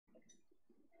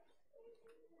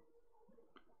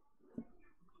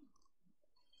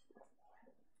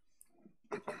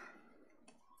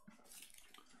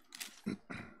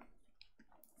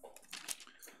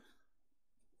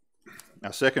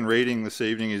Our second reading this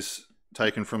evening is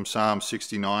taken from Psalm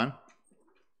 69.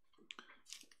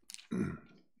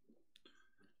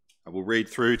 I will read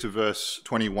through to verse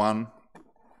 21,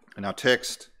 and our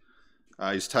text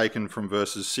is taken from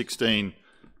verses 16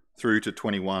 through to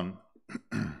 21.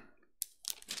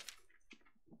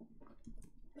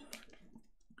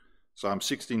 Psalm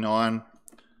 69,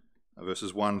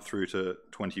 verses 1 through to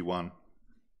 21.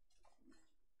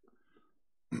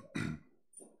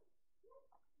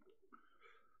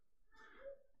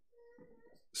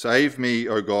 Save me,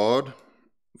 O God,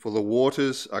 for the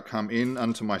waters are come in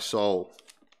unto my soul.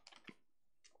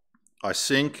 I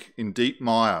sink in deep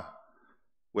mire,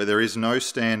 where there is no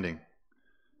standing.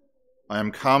 I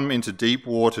am come into deep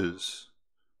waters,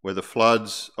 where the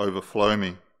floods overflow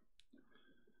me.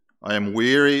 I am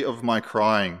weary of my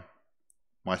crying.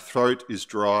 My throat is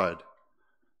dried.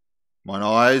 Mine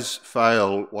eyes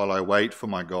fail while I wait for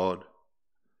my God.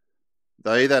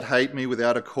 They that hate me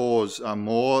without a cause are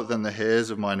more than the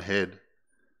hairs of mine head.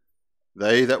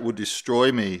 They that would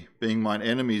destroy me, being mine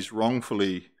enemies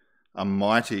wrongfully, are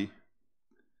mighty.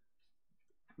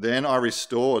 Then I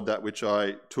restored that which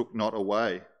I took not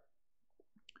away.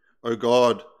 O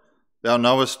God, thou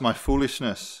knowest my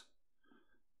foolishness,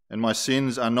 and my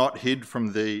sins are not hid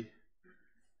from thee.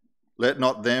 Let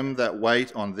not them that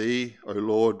wait on thee, O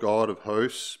Lord God of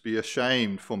hosts, be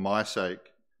ashamed for my sake.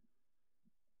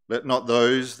 Let not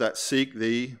those that seek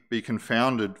thee be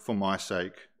confounded for my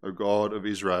sake, O God of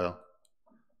Israel.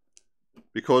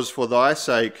 Because for thy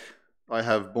sake I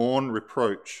have borne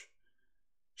reproach.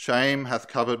 Shame hath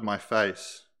covered my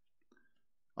face.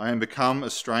 I am become a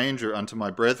stranger unto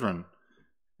my brethren,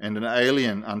 and an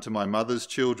alien unto my mother's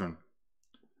children.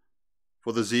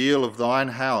 For the zeal of thine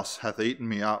house hath eaten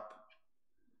me up,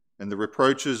 and the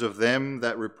reproaches of them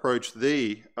that reproach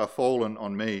thee are fallen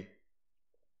on me.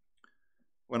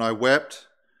 When I wept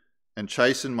and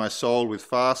chastened my soul with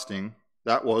fasting,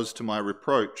 that was to my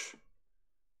reproach.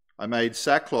 I made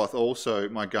sackcloth also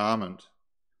my garment,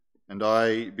 and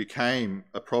I became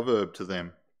a proverb to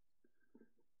them.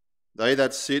 They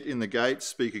that sit in the gate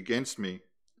speak against me,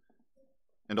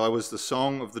 and I was the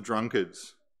song of the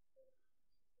drunkards.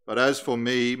 But as for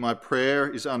me, my prayer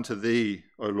is unto thee,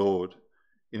 O Lord,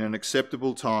 in an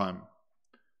acceptable time.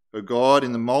 O God,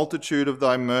 in the multitude of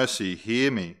thy mercy,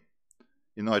 hear me.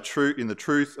 In the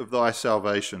truth of thy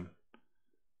salvation.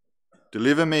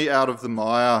 Deliver me out of the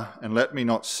mire, and let me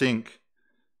not sink.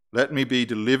 Let me be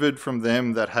delivered from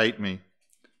them that hate me,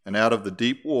 and out of the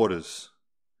deep waters.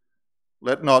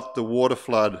 Let not the water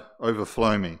flood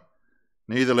overflow me,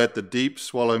 neither let the deep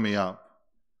swallow me up,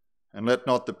 and let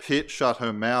not the pit shut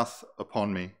her mouth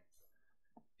upon me.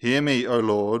 Hear me, O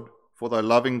Lord, for thy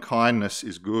loving kindness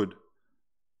is good.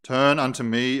 Turn unto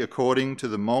me according to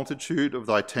the multitude of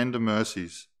thy tender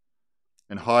mercies,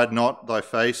 and hide not thy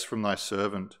face from thy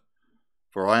servant.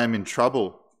 For I am in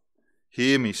trouble.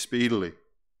 Hear me speedily.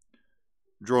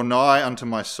 Draw nigh unto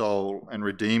my soul, and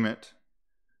redeem it.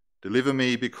 Deliver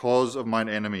me because of mine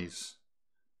enemies.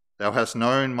 Thou hast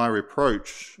known my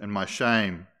reproach, and my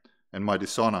shame, and my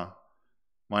dishonour.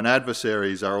 Mine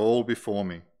adversaries are all before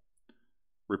me.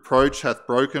 Reproach hath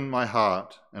broken my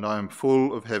heart, and I am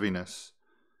full of heaviness.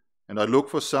 And I looked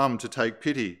for some to take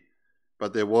pity,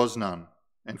 but there was none,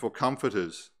 and for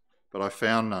comforters, but I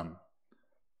found none.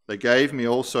 They gave me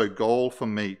also gall for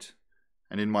meat,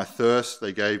 and in my thirst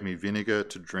they gave me vinegar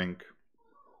to drink.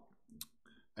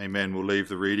 Amen. We'll leave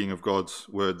the reading of God's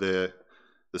word there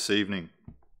this evening.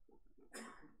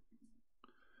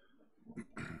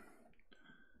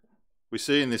 We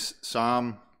see in this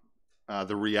psalm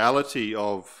the reality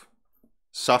of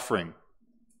suffering.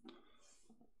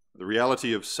 The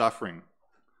reality of suffering.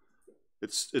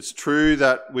 It's true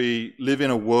that we live in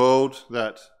a world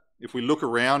that, if we look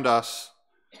around us,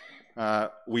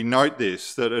 we note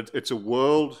this, that it's a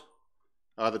world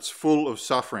that's full of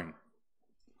suffering.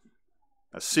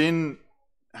 Sin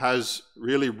has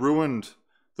really ruined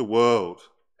the world,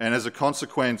 and as a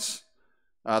consequence,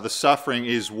 the suffering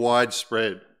is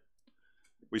widespread.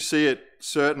 We see it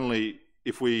certainly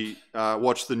if we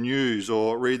watch the news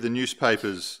or read the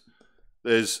newspapers.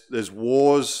 There's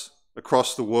wars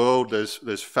across the world,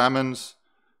 there's famines,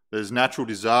 there's natural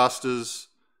disasters,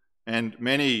 and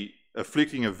many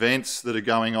afflicting events that are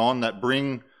going on that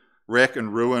bring wreck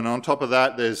and ruin. On top of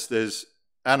that, there's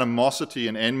animosity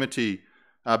and enmity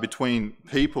between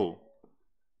people.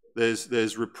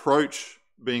 There's reproach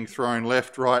being thrown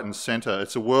left, right, and centre.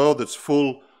 It's a world that's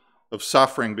full of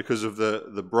suffering because of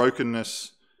the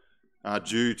brokenness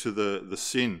due to the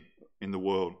sin in the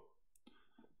world.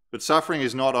 But suffering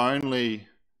is not only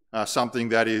something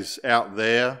that is out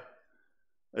there,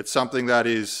 it's something that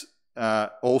is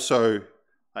also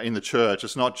in the church.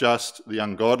 It's not just the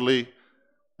ungodly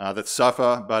that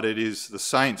suffer, but it is the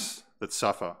saints that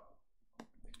suffer.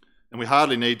 And we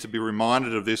hardly need to be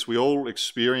reminded of this. We all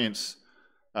experience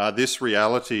this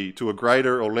reality to a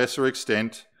greater or lesser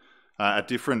extent at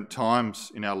different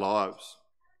times in our lives.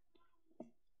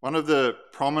 One of the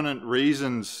prominent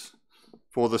reasons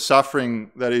for the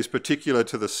suffering that is particular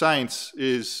to the saints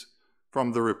is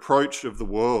from the reproach of the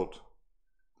world.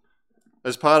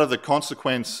 As part of the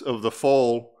consequence of the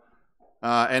fall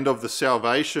and of the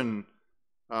salvation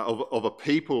of a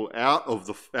people out of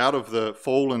the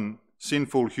fallen,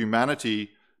 sinful humanity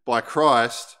by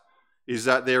Christ, is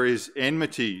that there is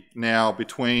enmity now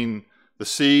between the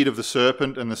seed of the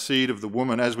serpent and the seed of the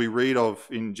woman, as we read of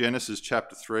in Genesis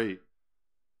chapter 3.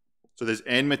 So there's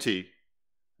enmity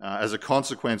as a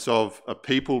consequence of a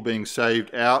people being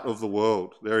saved out of the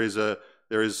world. There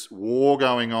is war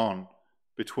going on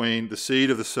between the seed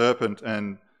of the serpent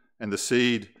and the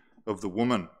seed of the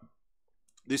woman.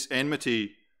 This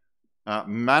enmity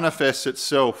manifests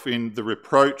itself in the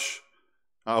reproach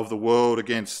of the world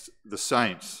against the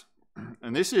saints.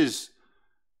 And this is,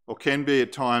 or can be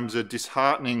at times, a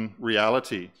disheartening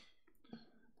reality.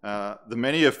 The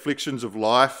many afflictions of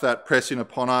life that press in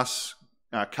upon us,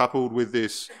 coupled with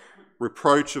this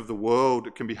reproach of the world,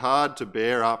 it can be hard to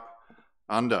bear up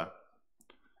under.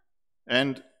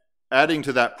 And adding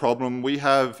to that problem, we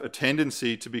have a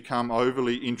tendency to become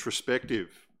overly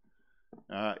introspective.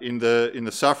 In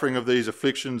the suffering of these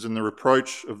afflictions and the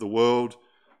reproach of the world,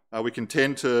 we can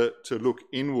tend to look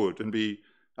inward and be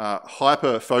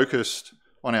hyper-focused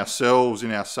on ourselves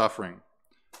in our suffering.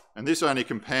 And this only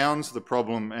compounds the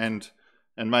problem and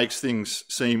makes things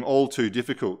seem all too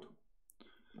difficult.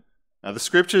 Now, the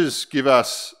scriptures give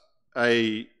us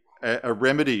a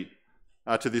remedy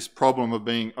to this problem of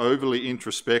being overly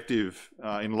introspective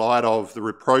in light of the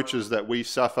reproaches that we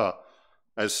suffer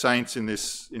as saints in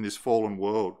this fallen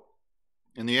world.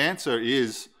 And the answer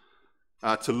is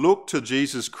to look to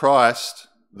Jesus Christ,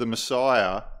 the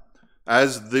Messiah,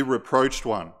 as the reproached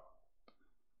one.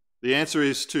 The answer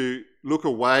is to look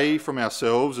away from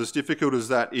ourselves, as difficult as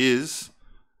that is,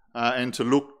 and to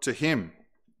look to him.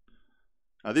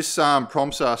 This psalm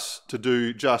prompts us to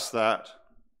do just that.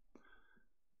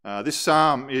 This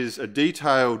psalm is a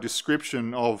detailed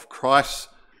description of Christ's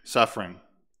suffering.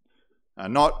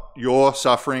 Not your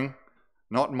suffering,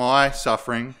 not my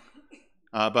suffering,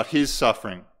 but his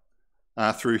suffering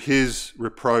through his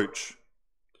reproach.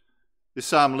 This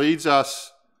psalm leads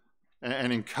us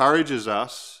and encourages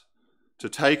us to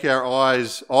take our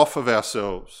eyes off of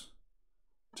ourselves,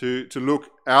 to look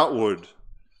outward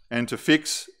and to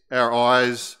fix our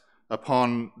eyes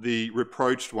upon the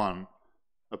reproached one,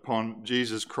 upon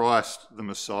Jesus Christ, the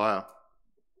Messiah.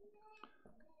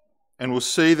 And we'll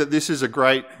see that this is a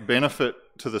great benefit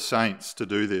to the saints to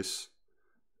do this.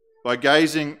 By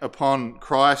gazing upon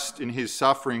Christ in his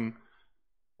suffering,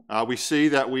 we see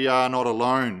that we are not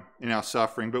alone in our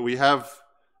suffering, but we have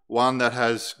one that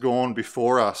has gone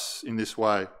before us in this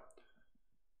way.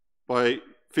 By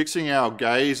fixing our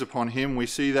gaze upon him, we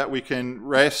see that we can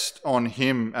rest on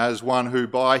him as one who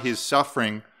by his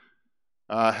suffering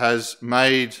has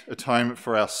made atonement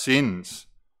for our sins,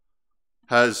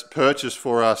 has purchased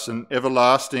for us an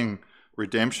everlasting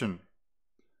redemption.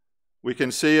 We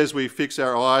can see as we fix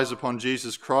our eyes upon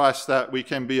Jesus Christ that we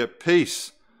can be at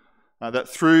peace, that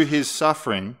through his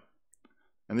suffering,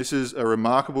 and this is a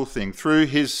remarkable thing, through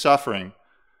his suffering,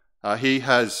 he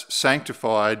has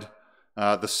sanctified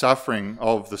the suffering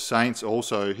of the saints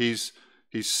also. He's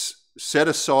set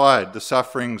aside the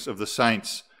sufferings of the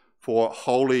saints for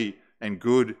holy and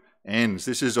good ends.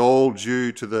 This is all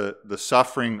due to the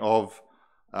suffering of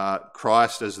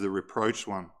Christ as the reproached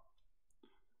one.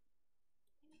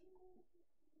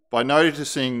 By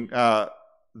noticing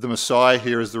the Messiah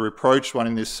here as the reproached one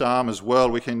in this psalm as well,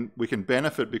 we can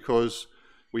benefit because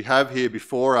we have here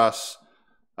before us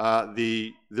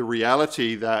the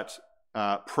reality that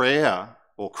prayer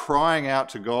or crying out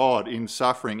to God in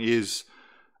suffering is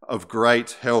of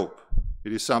great help.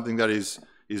 It is something that is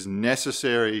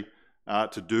necessary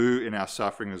to do in our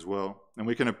suffering as well. And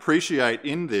we can appreciate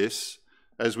in this,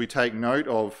 as we take note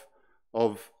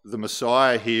of the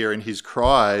Messiah here in his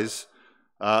cries,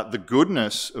 the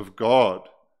goodness of God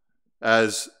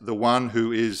as the one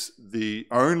who is the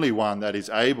only one that is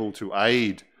able to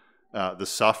aid the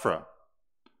sufferer.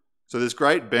 So there's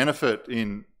great benefit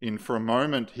in for a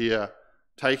moment here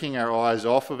taking our eyes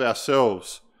off of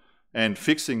ourselves and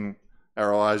fixing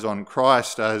our eyes on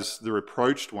Christ as the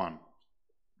reproached one.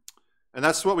 And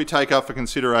that's what we take up for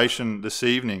consideration this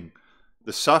evening,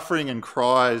 the suffering and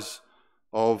cries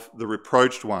of the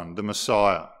reproached one, the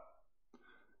Messiah.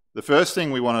 The first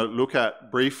thing we want to look at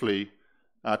briefly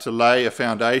to lay a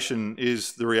foundation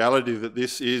is the reality that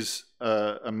this is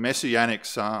a messianic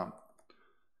psalm.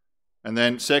 And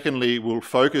then secondly, we'll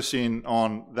focus in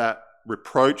on that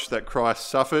reproach that Christ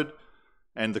suffered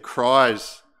and the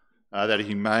cries that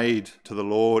he made to the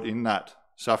Lord in that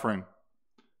suffering.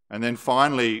 And then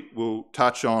finally, we'll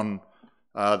touch on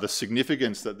the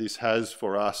significance that this has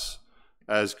for us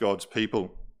as God's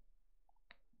people.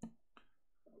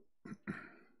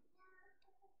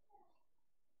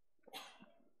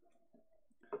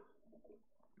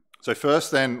 So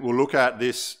first then, we'll look at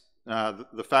this,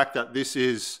 the fact that this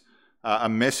is a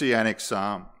messianic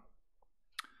psalm.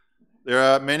 There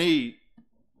are many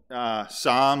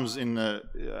psalms in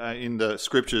the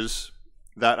scriptures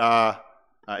that are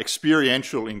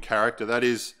experiential in character. That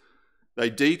is, they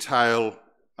detail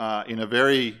in a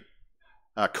very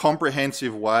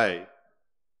comprehensive way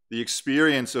the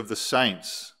experience of the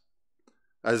saints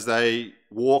as they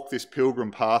walk this pilgrim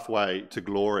pathway to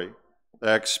glory.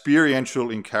 They are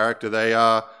experiential in character. They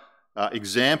are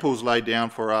examples laid down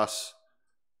for us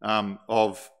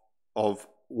of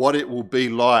what it will be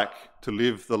like to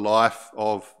live the life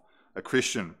of a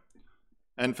Christian.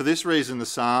 And for this reason, the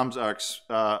Psalms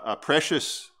are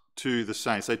precious to the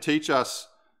saints. They teach us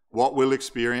what we'll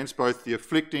experience, both the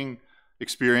afflicting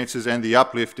experiences and the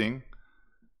uplifting.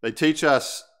 They teach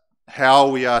us how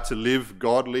we are to live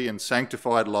godly and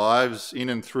sanctified lives in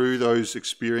and through those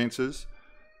experiences.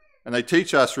 And they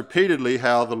teach us repeatedly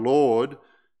how the Lord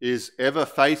is ever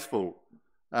faithful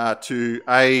to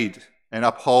aid and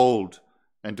uphold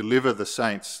and deliver the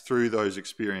saints through those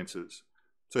experiences.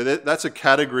 So that's a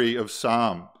category of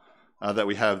psalm that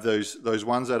we have, those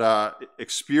ones that are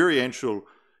experiential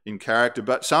in character.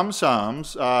 But some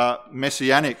psalms are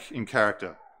messianic in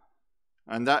character,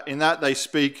 and in that they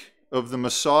speak of the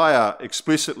Messiah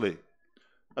explicitly,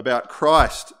 about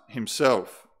Christ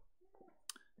himself.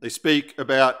 They speak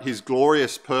about his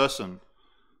glorious person.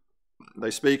 They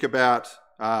speak about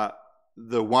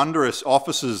the wondrous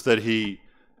offices that he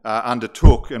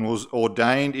undertook and was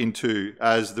ordained into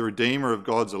as the Redeemer of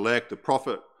God's elect, the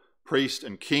prophet, priest,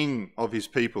 and king of his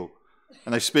people.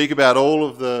 And they speak about all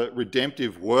of the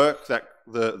redemptive work that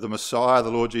the Messiah, the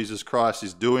Lord Jesus Christ,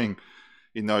 is doing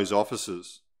in those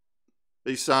offices.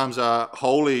 These psalms are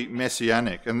wholly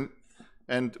messianic,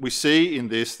 and we see in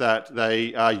this that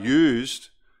they are used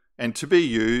and to be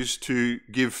used to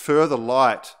give further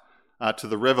light to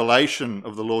the revelation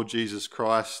of the Lord Jesus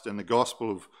Christ and the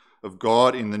gospel of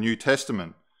God in the New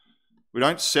Testament. We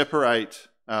don't separate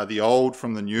the old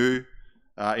from the new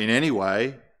in any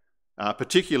way,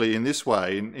 particularly in this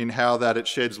way, in how that it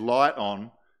sheds light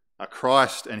on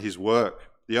Christ and his work.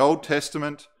 The Old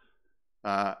Testament,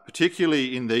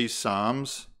 particularly in these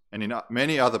Psalms and in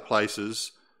many other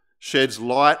places, sheds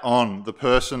light on the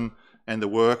person and the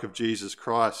work of Jesus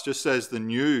Christ, just as the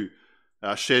new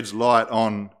sheds light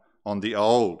on the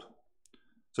old.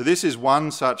 So this is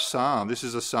one such psalm. This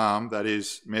is a psalm that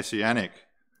is messianic.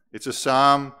 It's a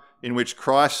psalm in which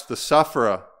Christ the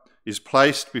sufferer is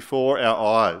placed before our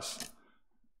eyes.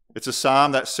 It's a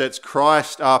psalm that sets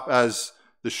Christ up as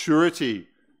the surety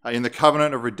in the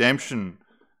covenant of redemption,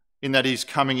 in that he's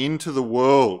coming into the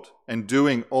world and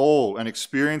doing all and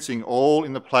experiencing all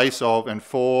in the place of and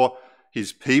for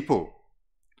his people.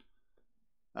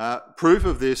 Proof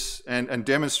of this and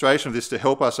demonstration of this to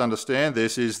help us understand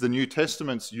this is the New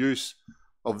Testament's use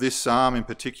of this psalm in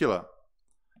particular.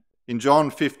 In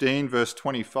John 15, verse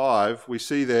 25, we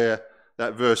see there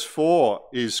that verse 4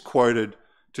 is quoted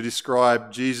to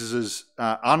describe Jesus'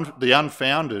 the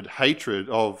unfounded hatred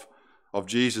of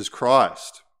Jesus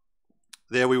Christ.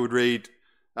 There we would read,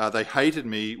 they hated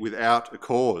me without a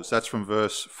cause. That's from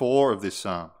verse 4 of this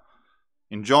psalm.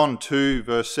 In John 2,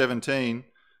 verse 17,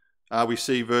 we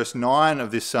see verse 9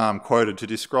 of this psalm quoted to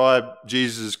describe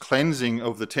Jesus' cleansing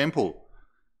of the temple.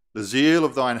 The zeal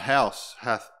of thine house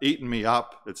hath eaten me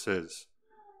up, it says,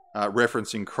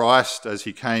 referencing Christ as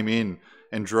he came in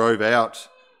and drove out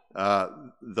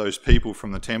those people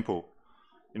from the temple.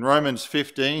 In Romans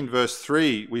 15, verse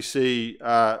 3, we see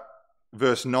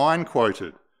verse 9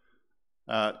 quoted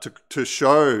to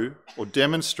show or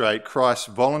demonstrate Christ's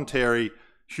voluntary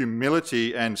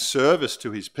humility and service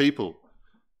to his people.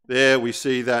 There we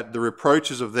see that the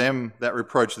reproaches of them that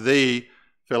reproach thee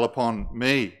fell upon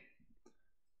me.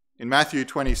 In Matthew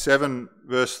 27,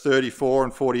 verse 34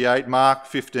 and 48, Mark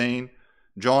 15,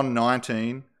 John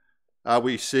 19,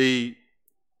 we see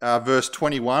verse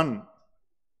 21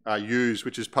 used,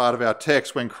 which is part of our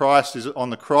text, when Christ is on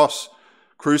the cross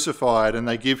crucified, and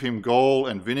they give him gall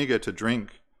and vinegar to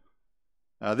drink.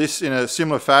 This, in a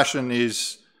similar fashion,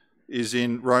 is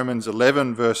in Romans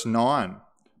 11, verse 9,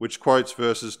 which quotes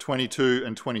verses 22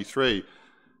 and 23.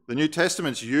 The New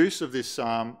Testament's use of this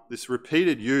psalm, this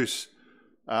repeated use,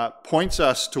 points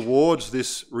us towards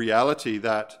this reality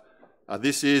that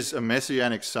this is a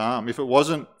messianic psalm. If it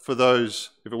weren't for those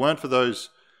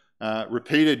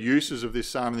repeated uses of this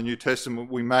psalm in the New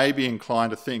Testament, we may be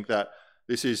inclined to think that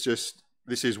this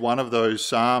is one of those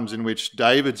psalms in which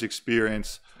David's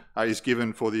experience is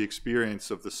given for the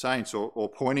experience of the saints, or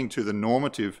pointing to the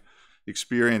normative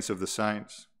experience of the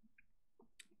saints.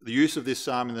 The use of this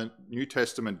psalm in the New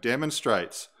Testament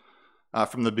demonstrates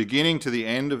from the beginning to the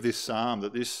end of this psalm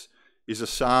that this is a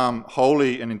psalm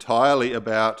wholly and entirely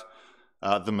about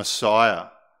the Messiah,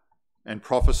 and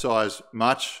prophesies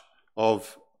much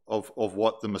of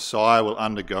what the Messiah will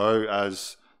undergo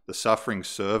as the suffering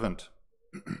servant.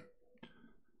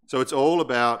 So it's all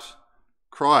about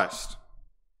Christ.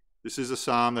 This is a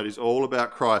psalm that is all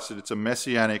about Christ, and it's a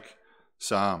messianic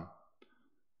psalm.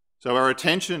 So our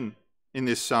attention in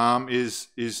this psalm is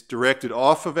directed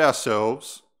off of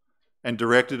ourselves and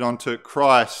directed onto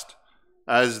Christ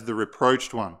as the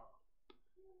reproached one.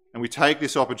 And we take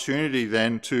this opportunity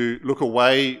then to look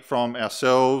away from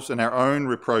ourselves and our own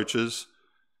reproaches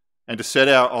and to set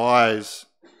our eyes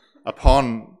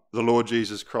upon the Lord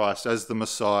Jesus Christ as the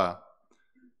Messiah.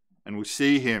 And we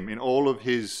see him in all of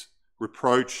his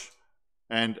reproach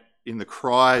and in the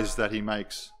cries that he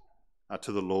makes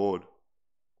to the Lord.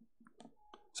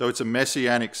 So it's a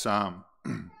messianic psalm.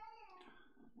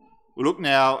 We'll look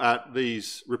now at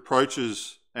these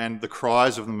reproaches and the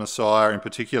cries of the Messiah in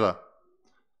particular.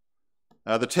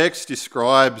 The text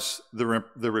describes the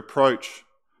reproach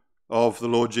of the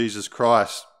Lord Jesus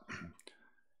Christ.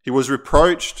 He was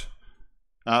reproached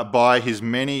by his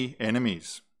many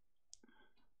enemies.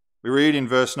 We read in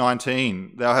verse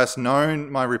 19, "Thou hast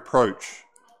known my reproach,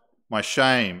 my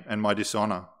shame, and my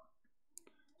dishonour."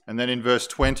 And then in verse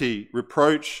 20,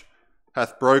 "Reproach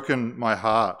hath broken my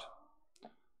heart."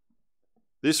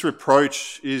 This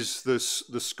reproach is the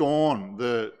scorn,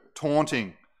 the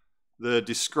taunting, the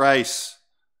disgrace,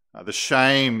 the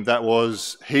shame that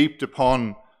was heaped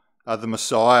upon the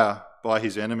Messiah by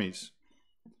his enemies.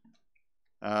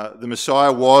 The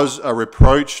Messiah was a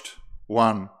reproached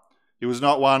one. He was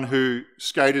not one who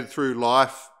skated through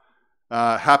life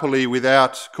happily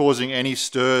without causing any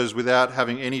stirs, without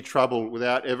having any trouble,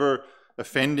 without ever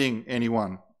offending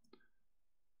anyone.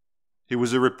 He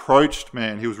was a reproached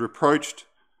man. He was reproached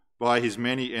by his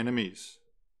many enemies.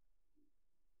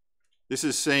 This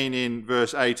is seen in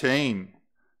verse 18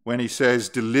 when he says,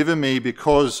 "Deliver me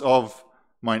because of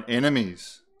mine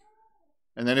enemies."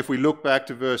 And then if we look back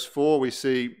to verse 4, we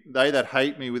see, "They that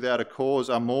hate me without a cause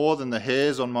are more than the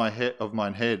hairs on mine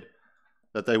head,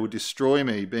 that they would destroy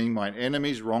me, being mine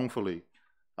enemies wrongfully,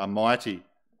 are mighty."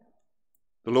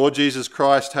 The Lord Jesus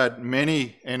Christ had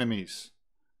many enemies,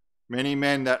 many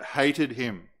men that hated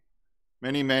him,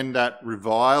 many men that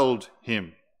reviled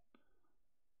him.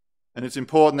 And it's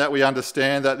important that we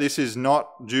understand that this is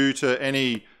not due to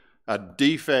any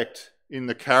defect in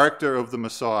the character of the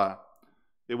Messiah.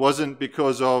 It wasn't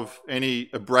because of any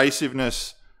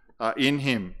abrasiveness in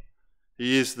him.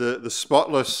 He is the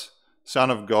spotless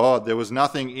Son of God. There was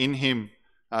nothing in him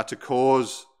to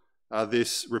cause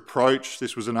this reproach.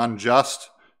 This was an unjust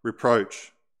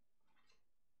reproach.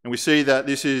 And we see that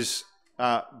this is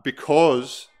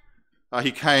because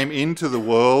he came into the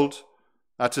world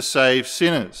to save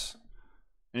sinners.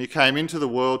 And he came into the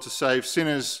world to save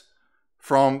sinners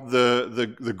from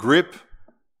the grip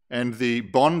and the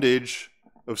bondage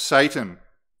of Satan.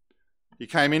 He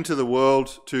came into the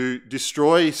world to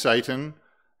destroy Satan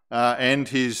and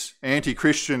his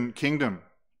anti-Christian kingdom.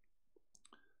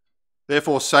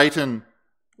 Therefore, Satan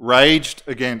raged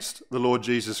against the Lord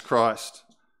Jesus Christ,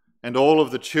 and all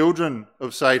of the children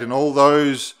of Satan, all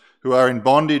those who are in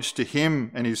bondage to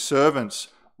him and his servants,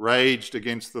 raged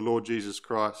against the Lord Jesus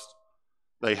Christ.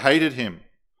 They hated him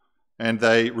and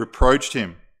they reproached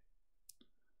him.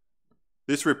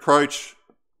 This reproach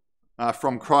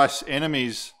from Christ's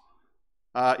enemies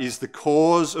is the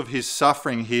cause of his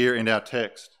suffering here in our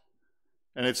text.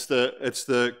 And it's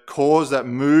the cause that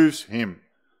moves him,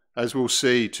 as we'll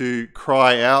see, to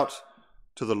cry out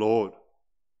to the Lord.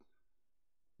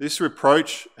 This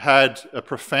reproach had a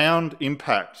profound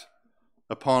impact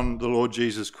upon the Lord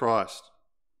Jesus Christ.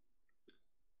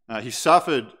 He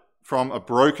suffered from a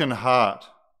broken heart.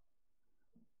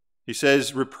 He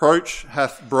says, "Reproach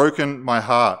hath broken my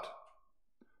heart."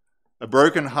 A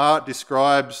broken heart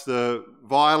describes the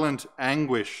violent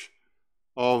anguish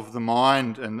of the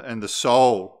mind and the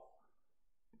soul.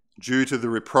 due to the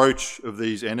reproach of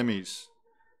these enemies.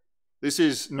 This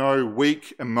is no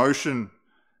weak emotion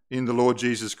in the Lord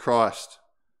Jesus Christ.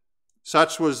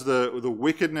 Such was the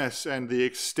wickedness and the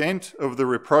extent of the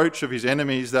reproach of his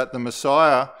enemies that the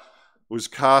Messiah was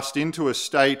cast into a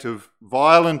state of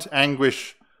violent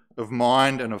anguish of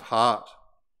mind and of heart.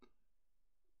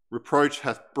 Reproach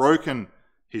hath broken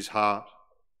his heart.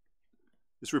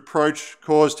 This reproach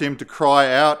caused him to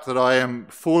cry out that I am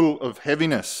full of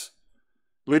heaviness.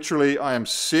 Literally, I am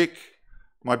sick.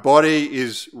 My body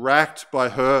is racked by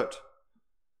hurt.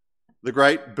 The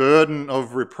great burden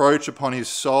of reproach upon his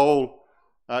soul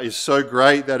is so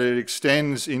great that it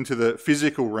extends into the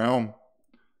physical realm.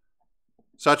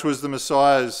 Such was the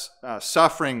Messiah's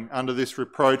suffering under this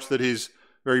reproach that his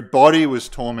very body was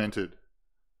tormented.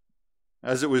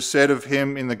 As it was said of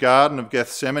him in the Garden of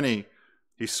Gethsemane,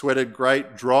 he sweated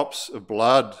great drops of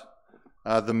blood.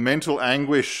 The mental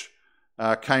anguish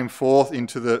came forth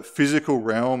into the physical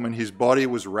realm, and his body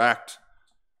was racked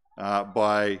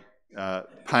by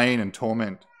pain and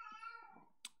torment.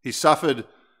 He suffered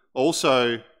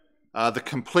also the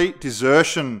complete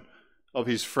desertion of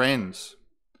his friends.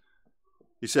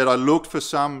 He said, I looked for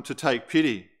some to take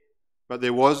pity, but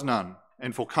there was none,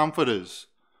 and for comforters,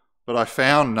 but I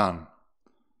found none.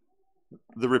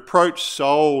 The reproached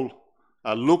soul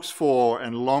looks for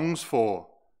and longs for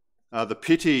the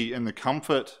pity and the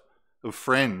comfort of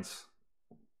friends.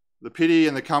 The pity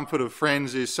and the comfort of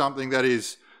friends is something that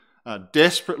is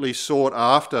desperately sought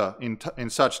after in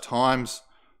such times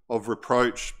of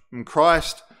reproach. And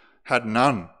Christ had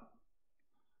none.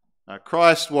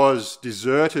 Christ was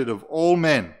deserted of all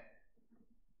men.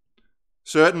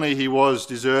 Certainly he was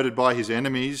deserted by his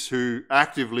enemies who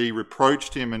actively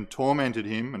reproached him and tormented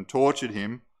him and tortured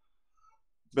him.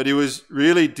 But he was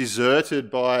really deserted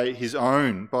by his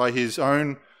own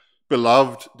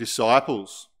beloved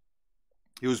disciples.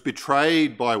 He was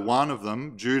betrayed by one of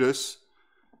them, Judas.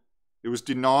 He was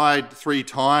denied 3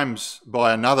 times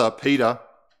by another, Peter.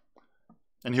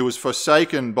 And he was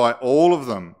forsaken by all of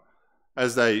them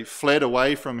as they fled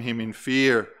away from him in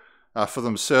fear for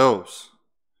themselves.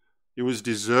 He was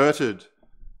deserted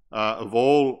of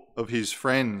all of his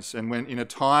friends. And when in a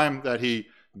time that he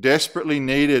desperately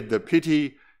needed the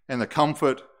pity and the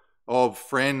comfort of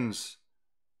friends,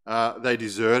 they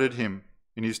deserted him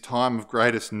in his time of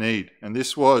greatest need. And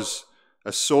this was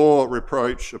a sore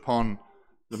reproach upon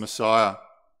the Messiah.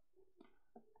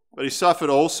 But he suffered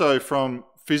also from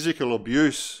physical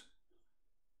abuse.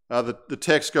 The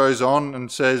text goes on and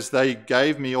says, they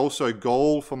gave me also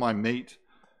gall for my meat,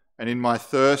 and in my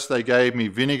thirst they gave me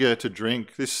vinegar to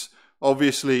drink. This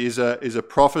obviously is a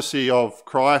prophecy of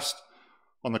Christ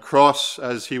on the cross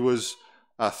as he was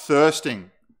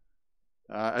thirsting,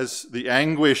 as the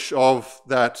anguish of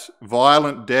that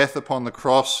violent death upon the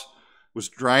cross was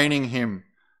draining him,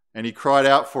 and he cried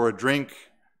out for a drink.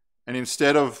 And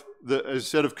instead of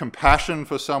compassion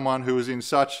for someone who was in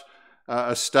such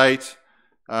a state,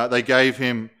 they gave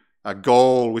him a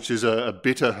gall, which is a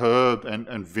bitter herb,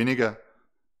 and vinegar.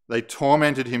 They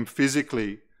tormented him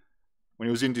physically. When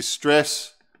he was in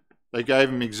distress, they gave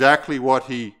him exactly what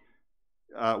he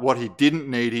didn't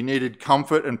need. He needed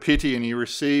comfort and pity, and he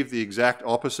received the exact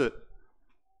opposite.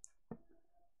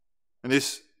 And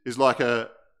this is like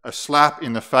a slap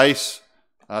in the face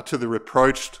to the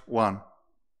reproached one.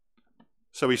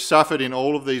 So he suffered in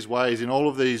all of these ways, in all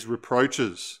of these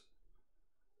reproaches.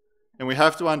 And we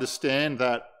have to understand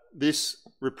that this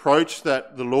reproach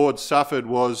that the Lord suffered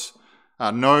was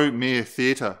no mere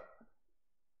theatre.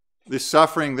 This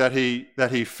suffering that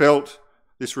he felt,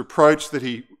 this reproach that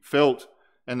he felt,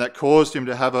 and that caused him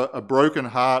to have a broken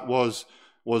heart was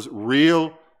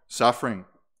real suffering.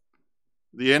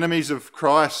 The enemies of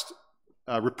Christ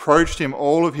reproached him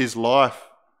all of his life.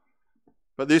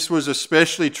 But this was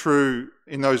especially true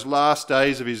in those last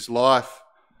days of his life,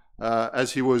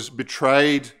 as he was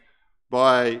betrayed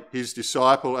by his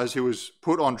disciple, as he was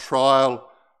put on trial,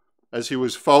 as he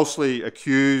was falsely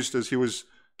accused, as he was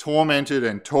tormented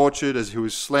and tortured, as he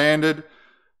was slandered,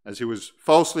 as he was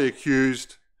falsely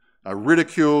accused,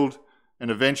 ridiculed,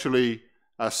 and eventually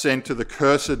sent to the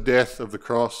cursed death of the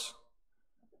cross.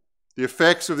 The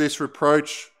effects of this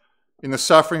reproach in the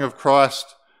suffering of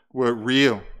Christ were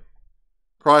real.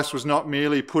 Christ was not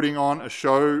merely putting on a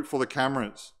show for the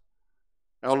cameras.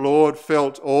 Our Lord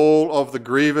felt all of the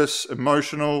grievous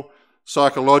emotional,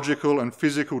 psychological, and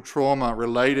physical trauma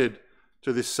related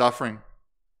to this suffering.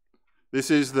 This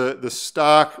is the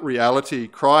stark reality.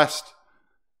 Christ,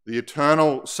 the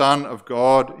eternal Son of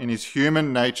God in his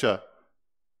human nature,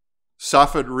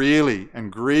 suffered really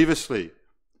and grievously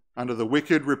under the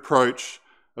wicked reproach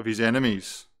of his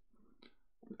enemies.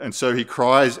 And so he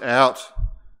cries out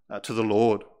to the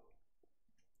Lord.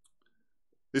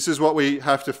 This is what we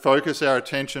have to focus our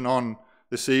attention on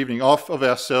this evening, off of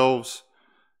ourselves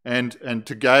and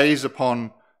to gaze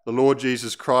upon the Lord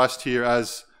Jesus Christ here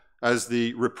as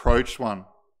the reproached one.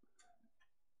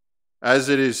 As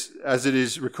it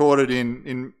is recorded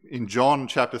in John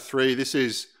chapter 3, this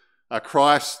is a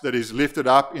Christ that is lifted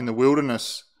up in the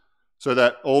wilderness so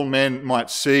that all men might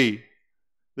see.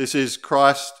 This is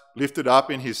Christ lifted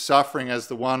up in his suffering as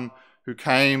the one who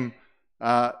came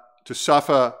to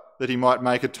suffer that he might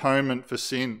make atonement for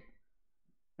sin.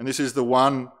 And this is the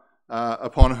one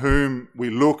upon whom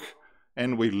we look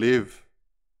and we live.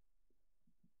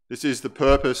 This is the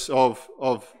purpose of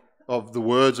the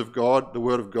words of God, the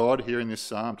word of God here in this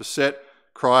psalm, to set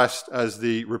Christ as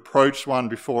the reproached one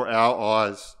before our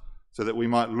eyes so that we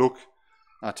might look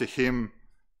to him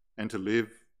and to live.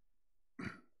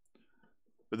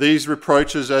 But these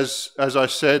reproaches, as I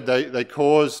said, they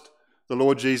caused the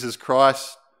Lord Jesus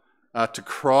Christ to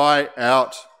cry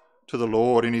out to the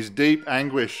Lord in his deep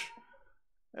anguish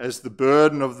as the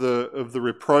burden of the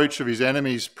reproach of his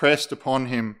enemies pressed upon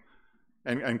him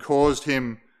and caused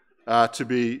him to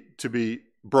be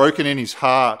broken in his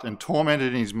heart and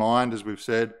tormented in his mind, as we've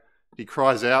said. He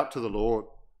cries out to the Lord.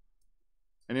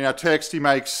 And in our text, he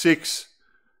makes six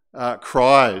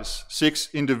cries, six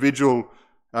individual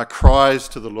cries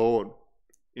to the Lord.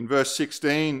 In verse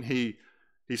 16, he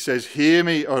says, "Hear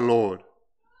me, O Lord."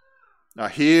 Now,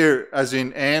 hear as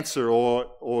in answer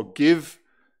or give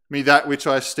me that which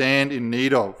I stand in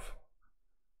need of.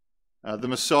 The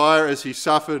Messiah, as he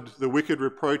suffered the wicked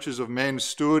reproaches of men,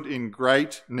 stood in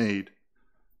great need.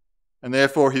 And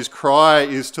therefore his cry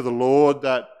is to the Lord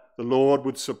that the Lord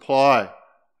would supply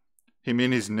him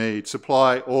in his need,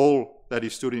 supply all that he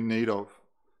stood in need of.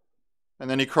 And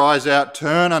then he cries out,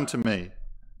 "Turn unto me."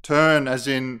 Turn as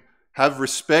in have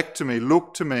respect to me,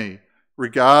 look to me,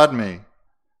 regard me.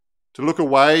 To look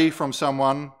away from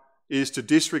someone is to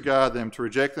disregard them, to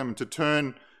reject them, and to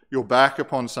turn your back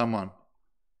upon someone.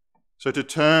 So to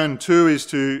turn to is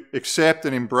to accept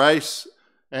and embrace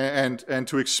and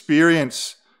to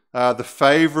experience the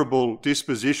favourable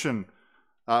disposition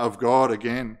of God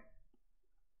again.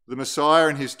 The Messiah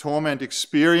in his torment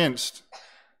experienced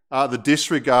the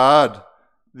disregard,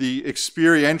 the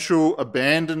experiential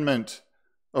abandonment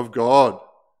of God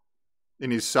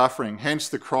in his suffering. Hence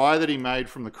the cry that he made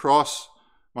from the cross,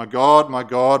 my God,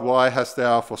 why hast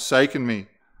thou forsaken me?"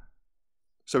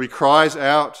 So he cries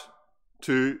out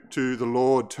to the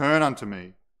Lord, "Turn unto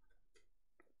me."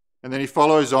 And then he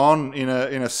follows on in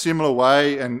a similar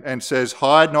way and says,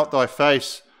 "Hide not thy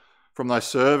face from thy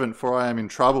servant, for I am in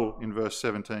trouble," in verse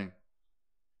 17.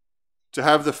 To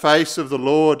have the face of the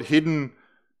Lord hidden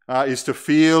is to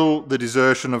feel the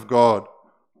desertion of God.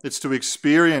 It's to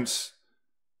experience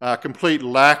complete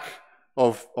lack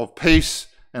of peace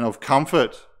and of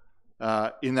comfort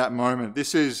in that moment.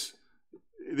 This is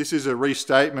a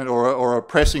restatement or a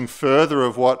pressing further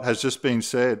of what has just been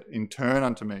said in "Turn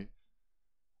unto me."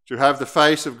 To have the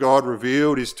face of God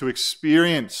revealed is to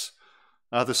experience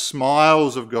the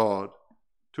smiles of God,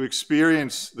 to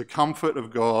experience the comfort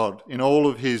of God in all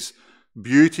of his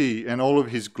beauty and all of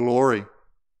his glory.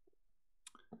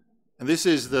 And this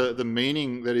is the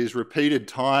meaning that is repeated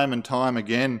time and time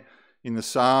again in the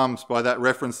Psalms by that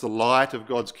reference, the light of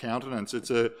God's countenance.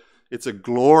 It's a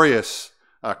glorious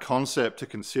concept to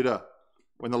consider.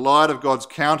 When the light of God's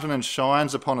countenance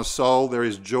shines upon a soul, there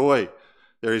is joy,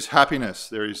 there is happiness,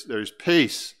 there is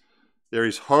peace, there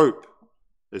is hope,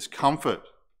 there's comfort.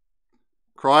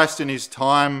 Christ in his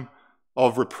time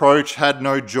of reproach had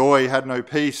no joy, had no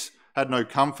peace, had no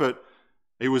comfort.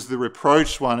 He was the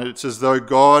reproached one. It's as though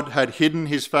God had hidden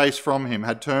his face from him,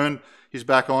 had turned his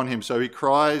back on him. So he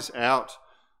cries out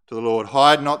to the Lord,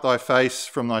 "Hide not thy face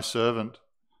from thy servant."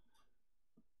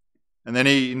 And then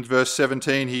in verse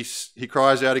 17, he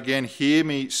cries out again, "Hear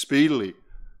me speedily."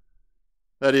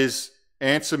 That is,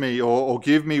 answer me or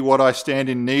give me what I stand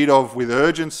in need of with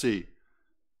urgency.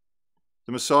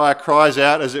 The Messiah cries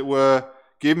out, as it were,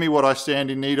 "Give me what I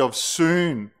stand in need of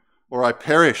soon, or I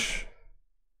perish."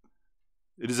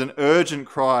 It is an urgent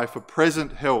cry for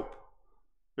present help.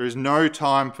 There is no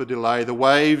time for delay. The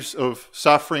waves of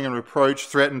suffering and reproach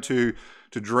threaten to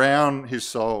drown his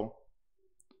soul.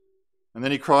 And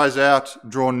then he cries out,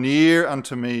 "Draw near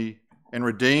unto me and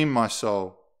redeem my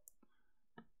soul."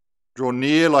 Draw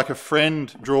near like a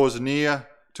friend draws near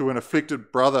to an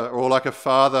afflicted brother, or like a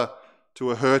father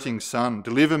to a hurting son.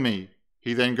 Deliver me,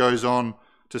 he then goes on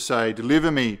to say,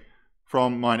 deliver me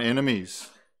from mine enemies.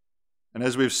 And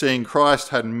as we've seen, Christ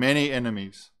had many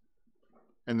enemies,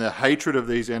 and the hatred of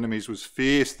these enemies was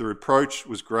fierce, the reproach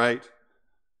was great.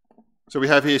 So we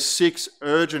have here 6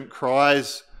 urgent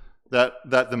cries that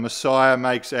the Messiah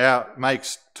makes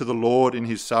to the Lord in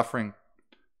his suffering.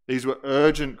 These were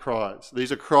urgent cries.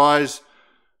 These are cries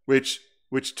which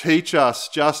teach us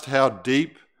just how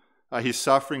deep his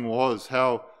suffering was,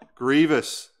 how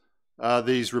grievous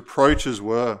these reproaches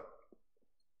were.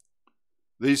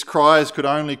 These cries could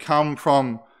only come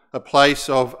from a place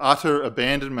of utter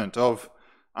abandonment, of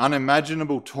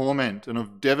unimaginable torment, and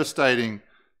of devastating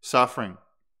suffering.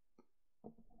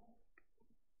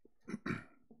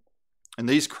 And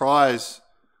these cries,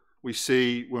 we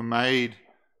see, were made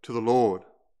to the Lord.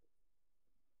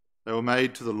 They were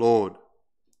made to the Lord.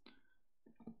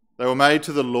 They were made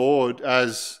to the Lord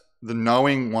as the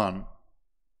knowing one.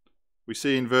 We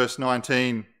see in verse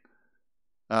 19,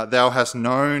 thou hast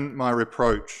known my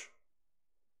reproach.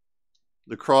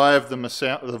 The cry of the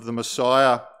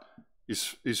Messiah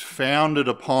is founded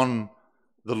upon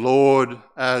the Lord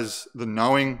as the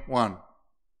knowing one.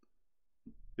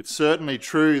 It's certainly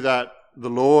true that the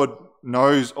Lord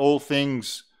knows all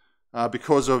things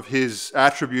because of his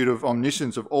attribute of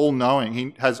omniscience, of all-knowing.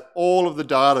 He has all of the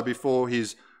data before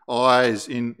his eyes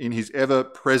in his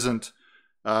ever-present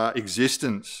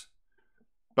existence.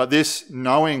 But this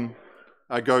knowing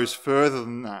goes further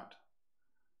than that.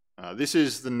 This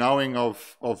is the knowing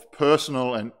of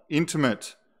personal and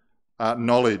intimate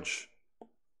knowledge.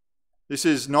 This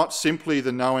is not simply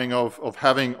the knowing of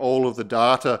having all of the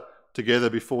data together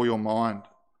before your mind.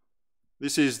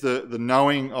 This is the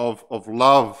knowing of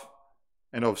love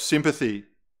and of sympathy.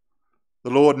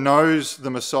 The Lord knows the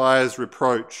Messiah's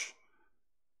reproach,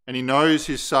 and he knows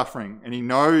his suffering, and he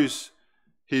knows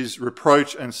his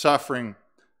reproach and suffering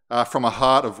from a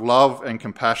heart of love and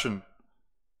compassion.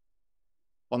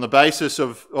 On the basis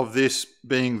of this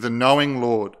being the knowing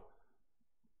Lord,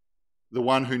 the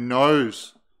one who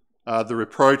knows the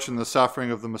reproach and the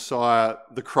suffering of the Messiah,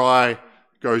 the cry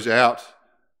goes out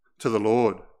to the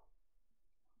Lord.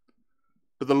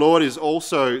 But the Lord is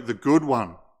also the good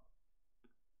one.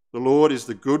 The Lord is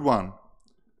the good one.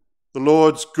 The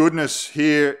Lord's goodness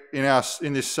here in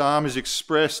this psalm is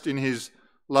expressed in his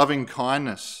loving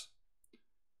kindness.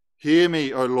 Hear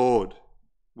me, O Lord,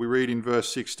 we read in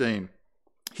verse 16.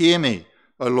 Hear me,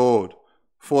 O Lord,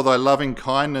 for thy loving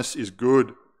kindness is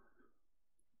good.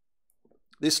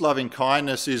 This loving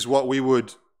kindness is what we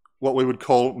would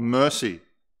call mercy.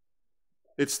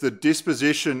 It's the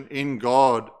disposition in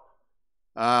God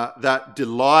that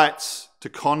delights to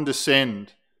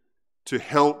condescend, to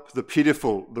help the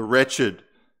pitiful, the wretched,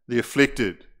 the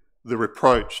afflicted, the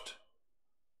reproached.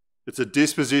 It's a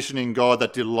disposition in God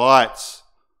that delights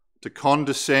to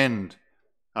condescend,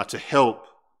 to help,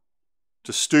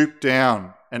 to stoop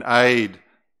down and aid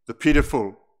the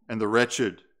pitiful and the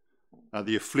wretched,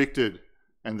 the afflicted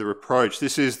and the reproached.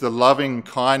 This is the loving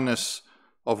kindness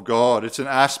of God. It's an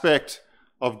aspect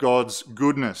of God's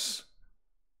goodness.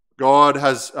 God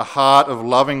has a heart of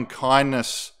loving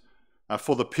kindness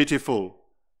for the pitiful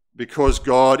because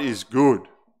God is good.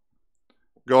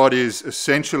 God is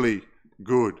essentially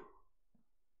good.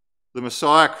 The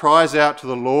Messiah cries out to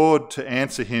the Lord to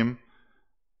answer him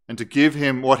and to give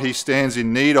him what he stands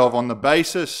in need of on the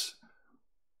basis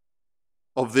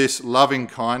of this loving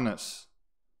kindness,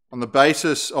 on the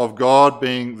basis of God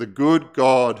being the good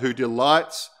God who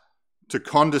delights to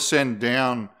condescend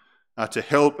down to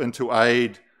help and to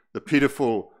aid the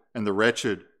pitiful and the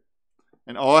wretched.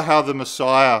 And how the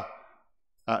Messiah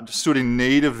stood in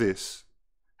need of this,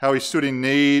 how he stood in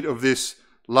need of this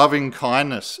loving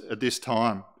kindness at this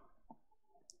time.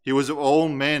 He was of all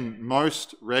men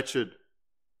most wretched.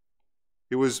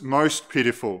 He was most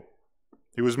pitiful.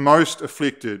 He was most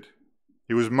afflicted.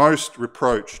 He was most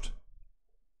reproached.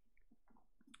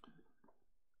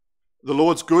 The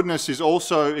Lord's goodness is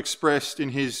also expressed in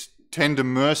his tender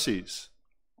mercies.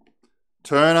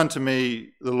 Turn unto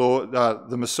me, the Lord,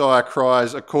 the Messiah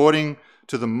cries, according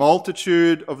to the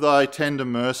multitude of thy tender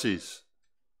mercies.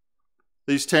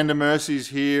 These tender mercies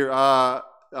here are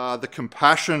the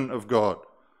compassion of God.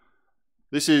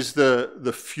 This is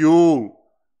the fuel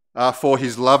for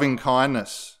his loving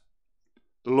kindness.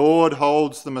 The Lord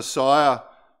holds the Messiah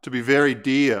to be very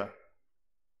dear.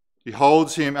 He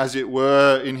holds him, as it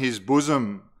were, in his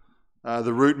bosom.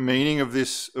 The root meaning of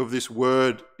this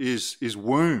word is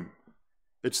womb.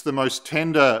 It's the most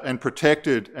tender and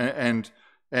protected and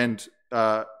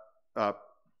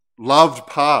loved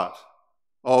part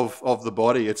of the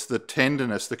body. It's the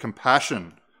tenderness, the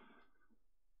compassion.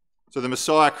 So the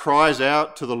Messiah cries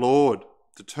out to the Lord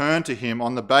to turn to him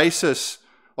on the basis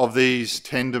of these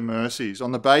tender mercies,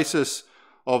 on the basis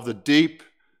of the deep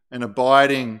and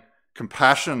abiding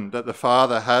compassion that the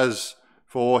Father has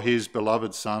for his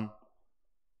beloved Son.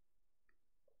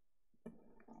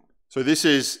 So this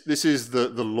is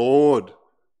the Lord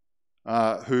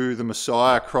who the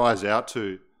Messiah cries out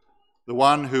to, the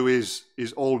one who is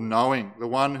all-knowing, the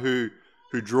one who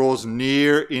draws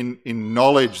near in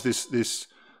knowledge,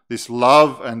 this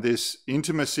love and this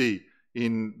intimacy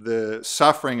in the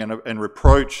suffering and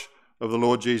reproach of the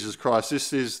Lord Jesus Christ.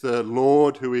 This is the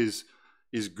Lord who is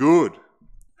good,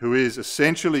 who is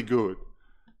essentially good,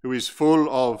 who is full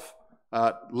of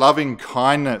loving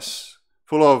kindness,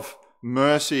 full of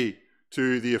mercy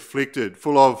to the afflicted,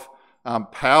 full of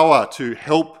power to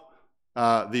help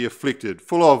the afflicted,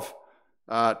 full of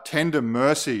tender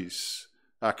mercies,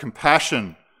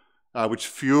 compassion, which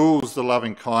fuels the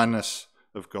loving kindness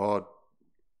of God.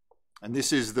 And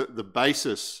this is the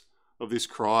basis of this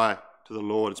cry to the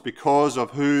Lord. It's because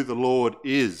of who the Lord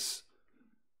is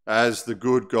as the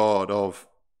good God of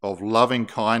loving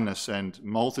kindness and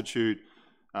multitude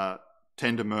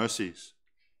tender mercies.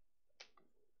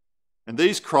 And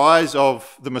these cries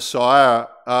of the Messiah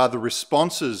are the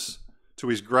responses to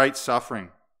his great suffering.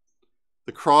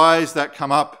 The cries that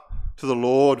come up to the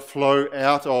Lord flow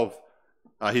out of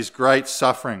his great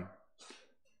suffering.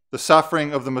 The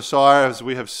suffering of the Messiah, as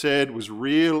we have said, was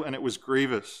real and it was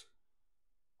grievous.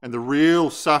 And the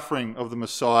real suffering of the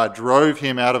Messiah drove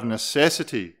him out of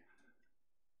necessity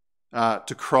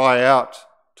to cry out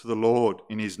to the Lord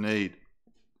in his need.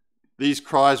 These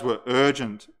cries were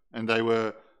urgent, and they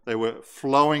were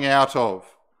flowing out of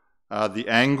the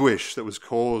anguish that was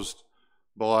caused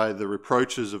by the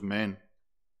reproaches of men.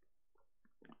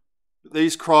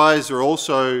 These cries are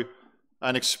also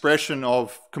an expression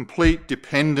of complete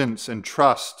dependence and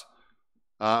trust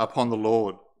upon the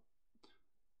Lord.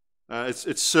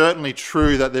 It's certainly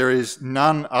true that there is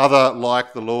none other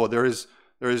like the Lord. There is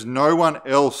no one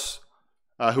else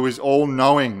who is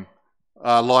all-knowing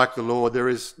like the Lord. There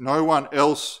is no one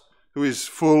else who is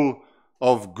full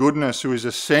of goodness, who is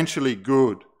essentially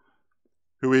good,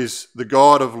 who is the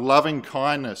God of loving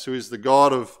kindness, who is the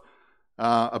God of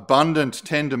abundant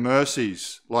tender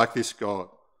mercies like this God.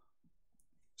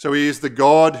 So he is the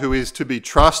God who is to be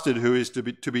trusted, who is to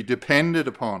be depended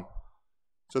upon.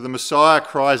 So the Messiah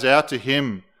cries out to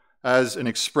him as an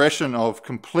expression of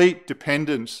complete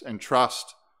dependence and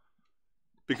trust,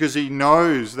 because he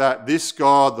knows that this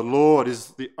God, the Lord, is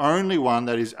the only one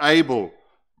that is able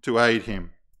to aid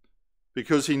him,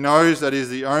 because he knows that he is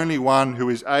the only one who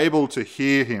is able to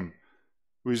hear him,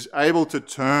 who is able to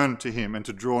turn to him and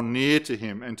to draw near to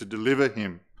him and to deliver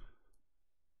him.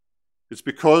 It's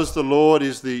because the Lord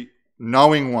is the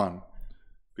knowing one,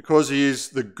 because he is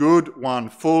the good one,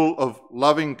 full of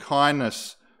loving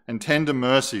kindness and tender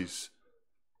mercies,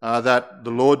 that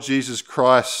the Lord Jesus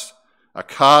Christ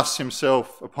casts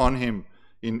himself upon him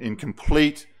in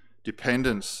complete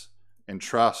dependence and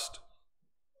trust.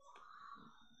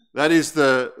 That is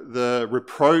the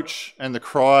reproach and the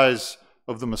cries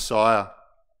of the Messiah.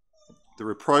 The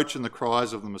reproach and the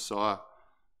cries of the Messiah.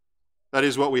 That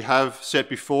is what we have set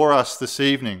before us this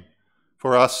evening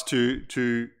for us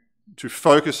to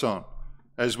focus on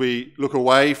as we look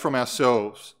away from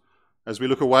ourselves, as we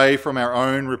look away from our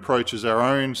own reproaches, our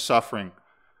own suffering.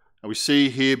 And we see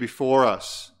here before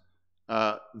us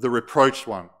the reproached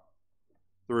one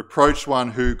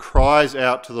who cries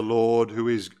out to the Lord, who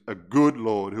is a good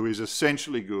Lord, who is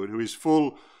essentially good, who is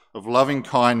full of loving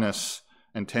kindness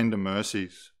and tender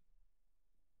mercies.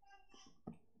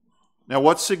 Now,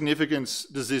 what significance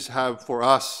does this have for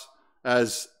us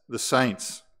as the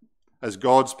saints, as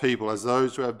God's people, as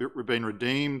those who have been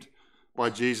redeemed by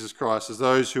Jesus Christ, as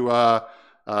those who are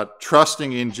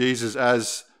trusting in Jesus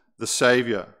as the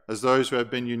Saviour, as those who have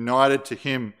been united to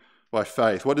him by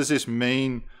faith? What does this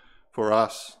mean for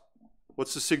us?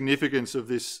 What's the significance of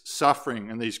this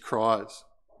suffering and these cries?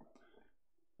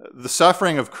 The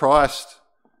suffering of Christ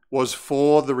was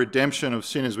for the redemption of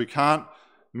sinners. We can't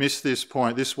miss this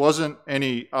point. This wasn't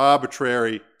any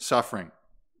arbitrary suffering.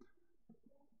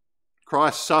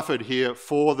 Christ suffered here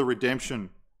for the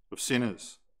redemption of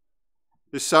sinners.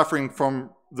 This suffering from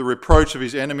the reproach of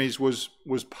his enemies was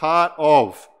part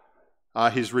of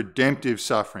his redemptive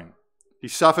suffering. He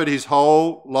suffered his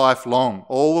whole life long,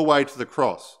 all the way to the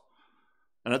cross.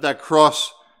 And at that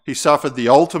cross, he suffered the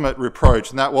ultimate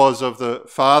reproach, and that was of the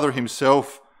Father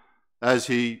himself, as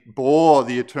he bore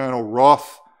the eternal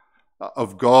wrath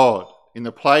of God in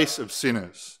the place of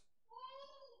sinners.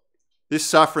 This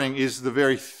suffering is the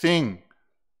very thing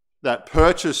that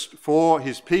purchased for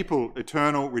his people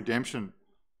eternal redemption.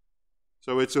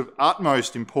 So it's of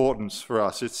utmost importance for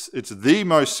us. It's the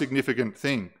most significant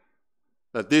thing,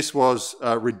 that this was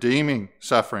redeeming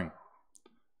suffering.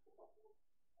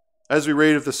 As we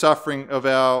read of the suffering of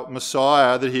our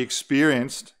Messiah that he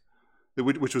experienced,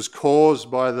 which was caused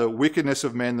by the wickedness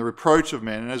of men, the reproach of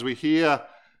men. And as we hear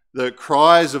the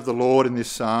cries of the Lord in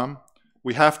this psalm,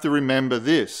 we have to remember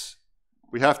this.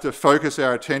 We have to focus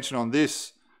our attention on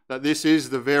this, that this is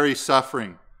the very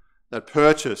suffering that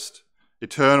purchased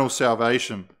eternal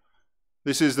salvation.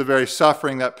 This is the very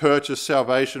suffering that purchased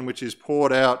salvation, which is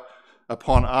poured out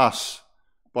upon us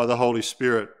by the Holy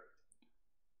Spirit.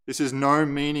 This is no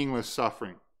meaningless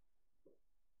suffering.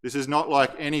 This is not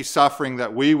like any suffering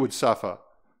that we would suffer.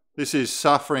 This is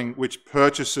suffering which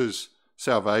purchases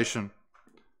salvation.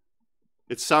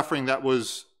 It's suffering that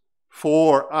was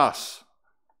for us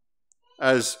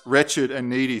as wretched and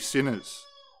needy sinners.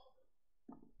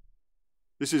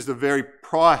 This is the very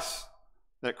price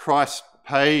that Christ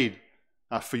paid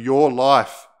for your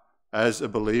life as a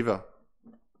believer.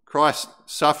 Christ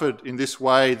suffered in this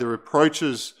way the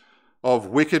reproaches of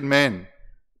wicked men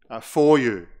for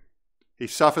you. He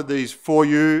suffered these for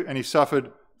you, and he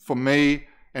suffered for me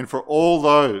and for all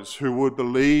those who would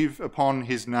believe upon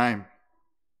his name.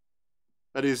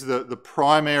 That is the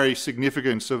primary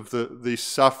significance of the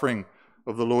suffering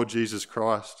of the Lord Jesus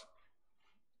Christ.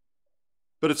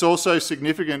 But it's also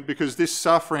significant because this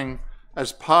suffering,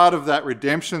 as part of that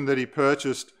redemption that he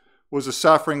purchased, was a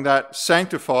suffering that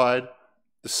sanctified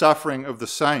the suffering of the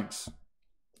saints.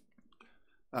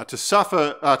 To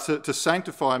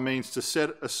sanctify means to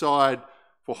set aside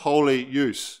for holy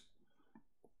use.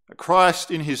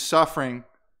 Christ in his suffering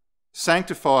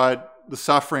sanctified the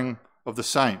suffering of the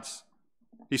saints.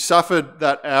 He suffered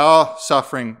that our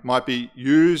suffering might be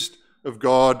used of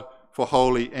God for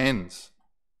holy ends.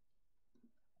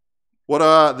 What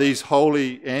are these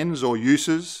holy ends or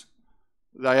uses?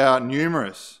 They are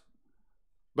numerous,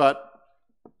 but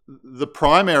the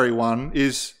primary one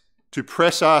is to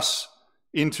press us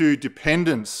into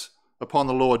dependence upon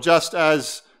the Lord, just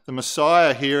as the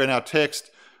Messiah here in our text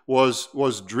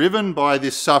was driven by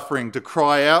this suffering to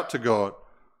cry out to God.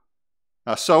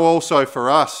 So also for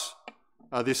us,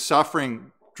 this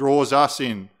suffering draws us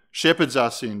in, shepherds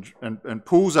us in, and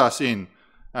pulls us in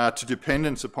to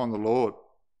dependence upon the Lord.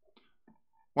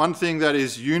 One thing that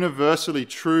is universally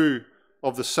true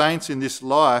of the saints in this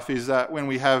life is that when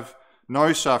we have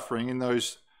no suffering, in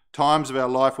those times of our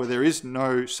life where there is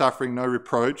no suffering, no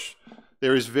reproach,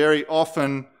 there is very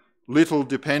often little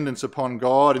dependence upon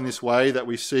God in this way that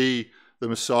we see the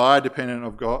Messiah dependent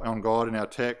on God in our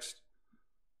text.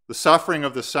 The suffering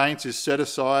of the saints is set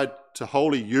aside to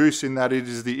holy use in that it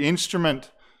is the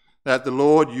instrument that the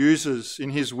Lord uses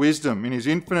in his wisdom, in his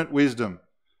infinite wisdom,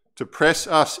 to press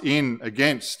us in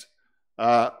against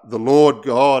the Lord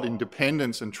God in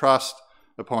dependence and trust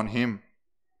upon him.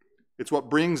 It's what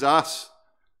brings us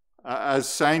as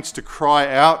saints to cry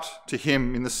out to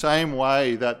him in the same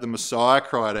way that the Messiah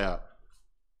cried out.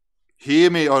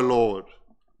 Hear me, O Lord,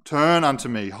 turn unto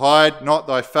me, hide not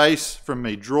thy face from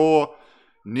me, draw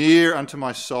near unto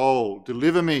my soul,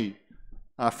 deliver me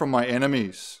from my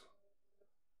enemies.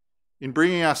 In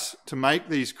bringing us to make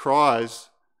these cries,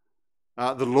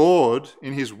 the Lord,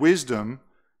 in his wisdom,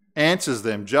 answers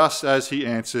them just as he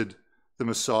answered the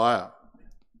Messiah.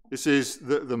 This is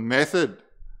the method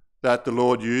that the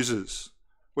Lord uses.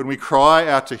 When we cry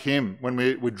out to him, when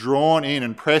we're drawn in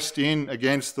and pressed in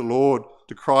against the Lord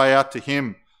to cry out to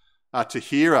him, to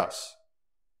hear us,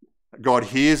 God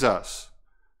hears us.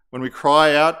 When we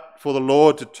cry out for the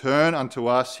Lord to turn unto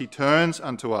us, he turns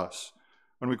unto us.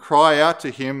 When we cry out to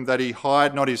him that he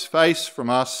hide not his face from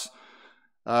us,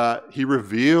 he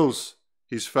reveals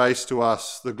his face to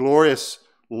us. The glorious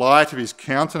light of his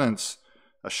countenance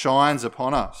shines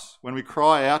upon us. When we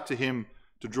cry out to him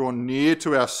to draw near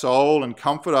to our soul and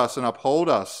comfort us and uphold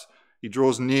us, he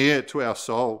draws near to our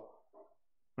soul.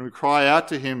 When we cry out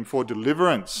to him for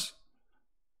deliverance,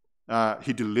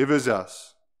 he delivers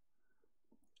us.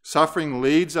 Suffering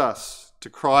leads us to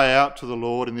cry out to the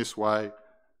Lord in this way.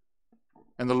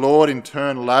 And the Lord in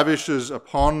turn lavishes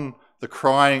upon the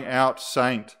crying out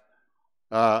saint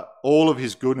all of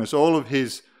his goodness, all of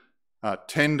his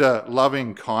tender,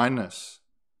 loving kindness.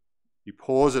 He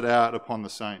pours it out upon the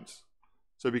saints.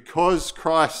 So because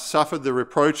Christ suffered the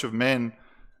reproach of men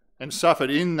and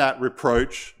suffered in that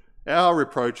reproach, our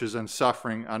reproaches and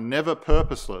suffering are never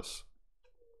purposeless.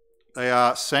 They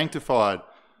are sanctified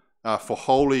for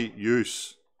holy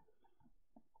use.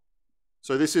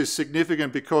 So this is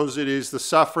significant because it is the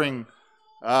suffering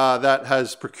that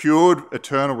has procured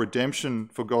eternal redemption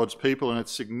for God's people, and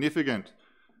it's significant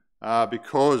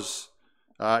because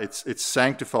it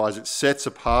sanctifies, it sets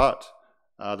apart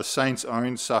the saints'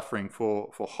 own suffering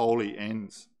for holy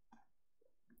ends.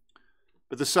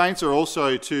 But the saints are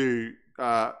also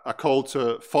are called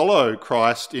to follow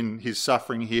Christ in his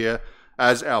suffering here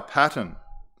as our pattern.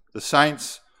 The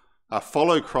saints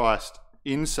follow Christ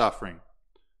in suffering.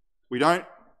 We don't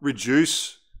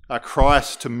reduce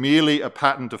Christ to merely a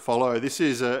pattern to follow. This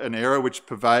is an error which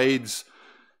pervades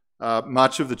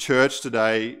much of the church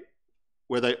today,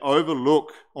 where they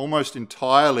overlook almost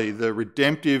entirely the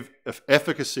redemptive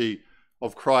efficacy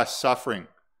of Christ's suffering.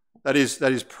 That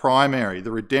is primary,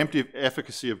 the redemptive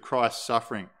efficacy of Christ's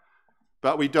suffering.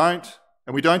 But we don't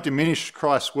diminish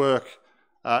Christ's work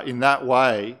in that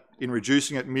way, in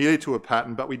reducing it merely to a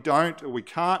pattern, but we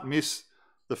can't miss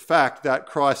the fact that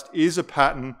Christ is a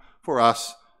pattern for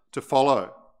us to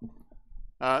follow.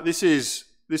 This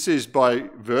is by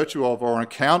virtue of, or on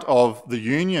account of, the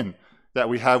union that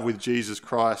we have with Jesus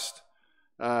Christ.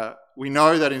 We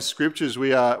know that in Scriptures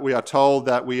we are told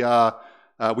that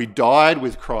we died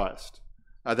with Christ,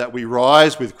 that we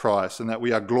rise with Christ, and that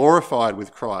we are glorified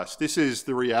with Christ. This is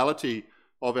the reality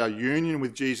of our union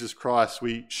with Jesus Christ.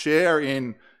 We share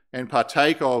in and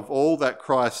partake of all that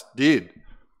Christ did.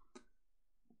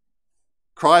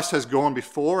 Christ has gone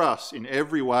before us in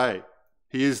every way.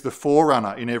 He is the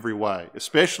forerunner in every way,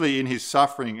 especially in his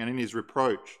suffering and in his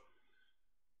reproach.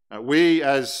 We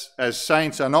as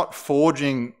saints are not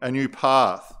forging a new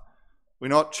path. We're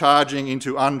not charging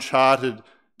into uncharted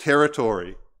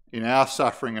territory in our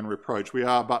suffering and reproach. We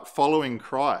are but following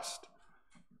Christ.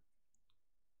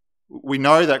 We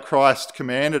know that Christ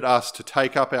commanded us to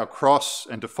take up our cross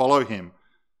and to follow him.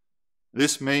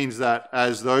 This means that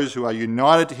as those who are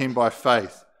united to him by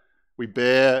faith, we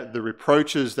bear the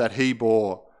reproaches that he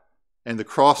bore and the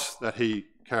cross that he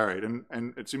carried.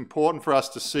 And it's important for us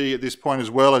to see at this point,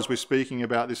 as well as we're speaking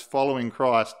about this following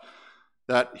Christ,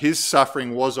 that his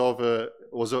suffering was of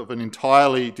an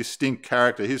entirely distinct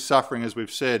character. His suffering, as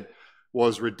we've said,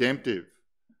 was redemptive.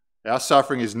 Our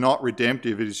suffering is not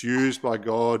redemptive. It is used by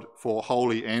God for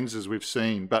holy ends, as we've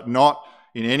seen, but not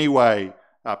in any way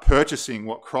purchasing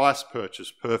what Christ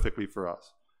purchased perfectly for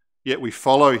us. Yet we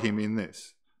follow him in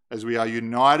this, as we are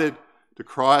united to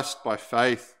Christ by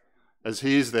faith, as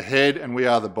he is the head and we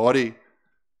are the body.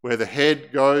 Where the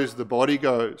head goes, the body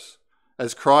goes.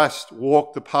 As Christ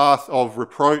walked the path of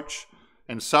reproach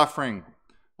and suffering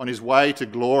on his way to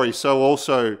glory, so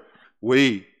also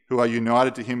we, who are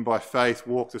united to him by faith,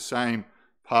 walk the same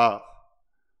path.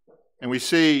 And we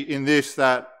see in this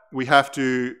that we have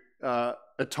to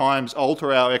at times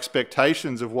alter our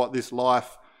expectations of what this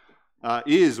life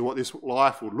is, what this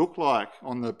life will look like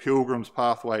on the pilgrim's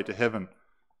pathway to heaven.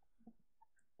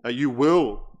 You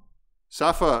will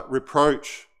suffer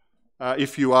reproach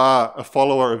if you are a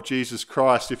follower of Jesus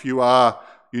Christ, if you are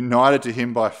united to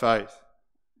him by faith,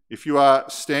 if you are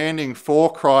standing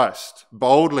for Christ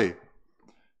boldly,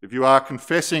 if you are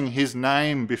confessing his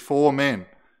name before men,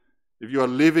 if you are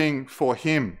living for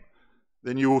him,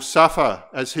 then you will suffer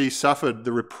as he suffered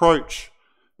the reproach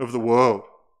of the world.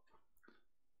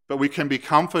 But we can be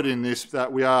comforted in this,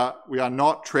 that we are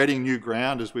not treading new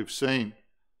ground, as we've seen.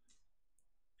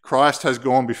 Christ has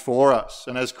gone before us,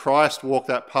 and as Christ walked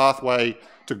that pathway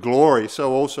to glory,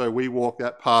 so also we walk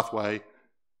that pathway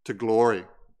to glory.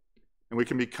 And we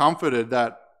can be comforted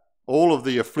that all of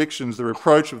the afflictions, the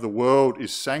reproach of the world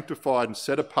is sanctified and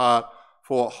set apart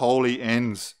for holy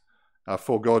ends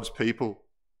for God's people.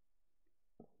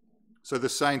 So the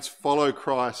saints follow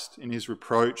Christ in his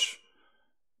reproach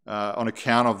on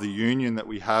account of the union that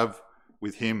we have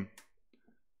with him.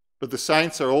 But the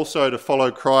saints are also to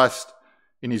follow Christ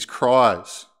in his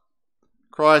cries.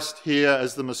 Christ here,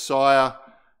 as the Messiah,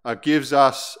 gives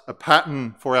us a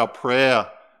pattern for our prayer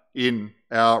in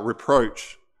our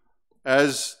reproach.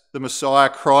 As the Messiah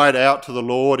cried out to the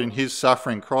Lord in his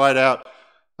suffering, cried out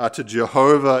to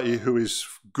Jehovah, who is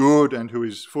good and who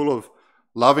is full of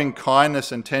loving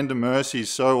kindness and tender mercies,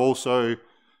 so also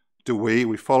do we.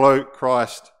 We follow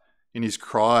Christ in his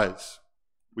cries.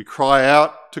 We cry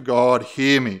out to God,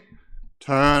 hear me,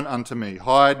 turn unto me,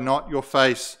 hide not your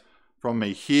face from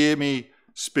me, hear me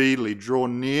speedily, draw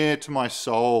near to my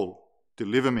soul,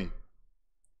 deliver me.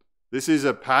 This is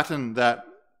a pattern that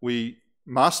we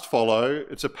must follow.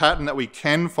 It's a pattern that we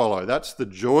can follow. That's the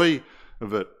joy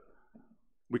of it.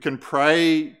 We can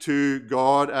pray to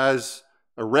God as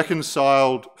a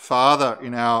reconciled Father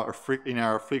in our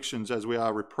afflictions as we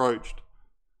are reproached.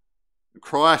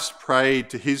 Christ prayed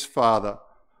to his Father.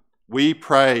 We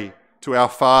pray to our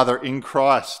Father in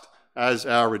Christ as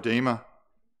our Redeemer.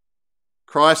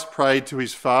 Christ prayed to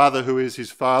his Father, who is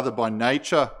his Father by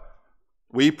nature.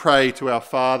 We pray to our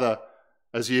Father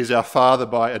as he is our Father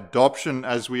by adoption,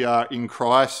 as we are in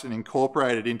Christ and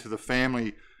incorporated into the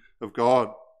family of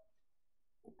God.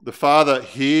 The Father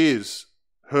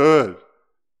heard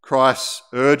Christ's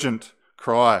urgent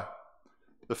cry.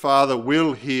 The Father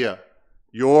will hear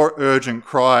your urgent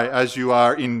cry as you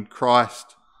are in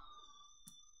Christ.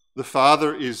 The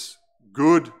Father is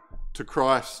good to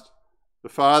Christ. The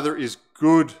Father is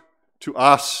good to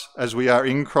us as we are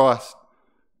in Christ.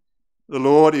 The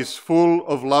Lord is full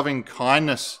of loving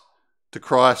kindness to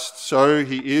Christ, so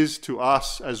he is to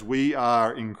us as we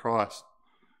are in Christ.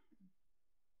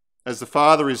 As the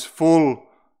Father is full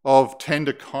of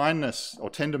tender kindness or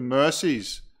tender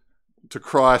mercies to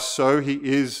Christ, so he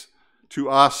is to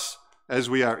us as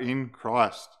we are in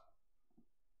Christ.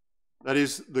 That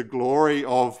is the glory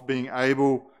of being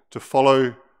able to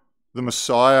follow the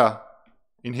Messiah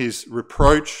in his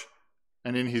reproach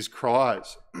and in his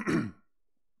cries.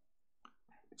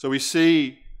 So we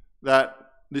see that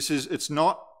it's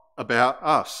not about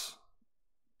us.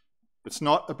 It's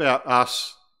not about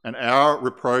us and our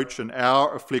reproach and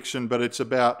our affliction, but it's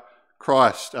about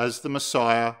Christ as the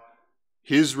Messiah,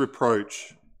 his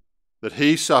reproach that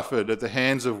he suffered at the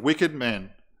hands of wicked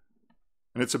men.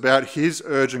 And it's about his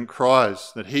urgent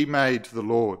cries that he made to the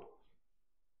Lord.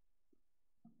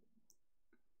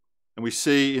 And we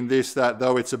see in this that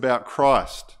though it's about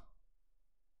Christ,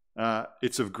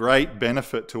 it's of great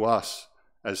benefit to us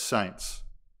as saints.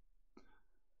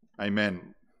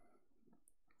 Amen.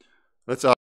 Let's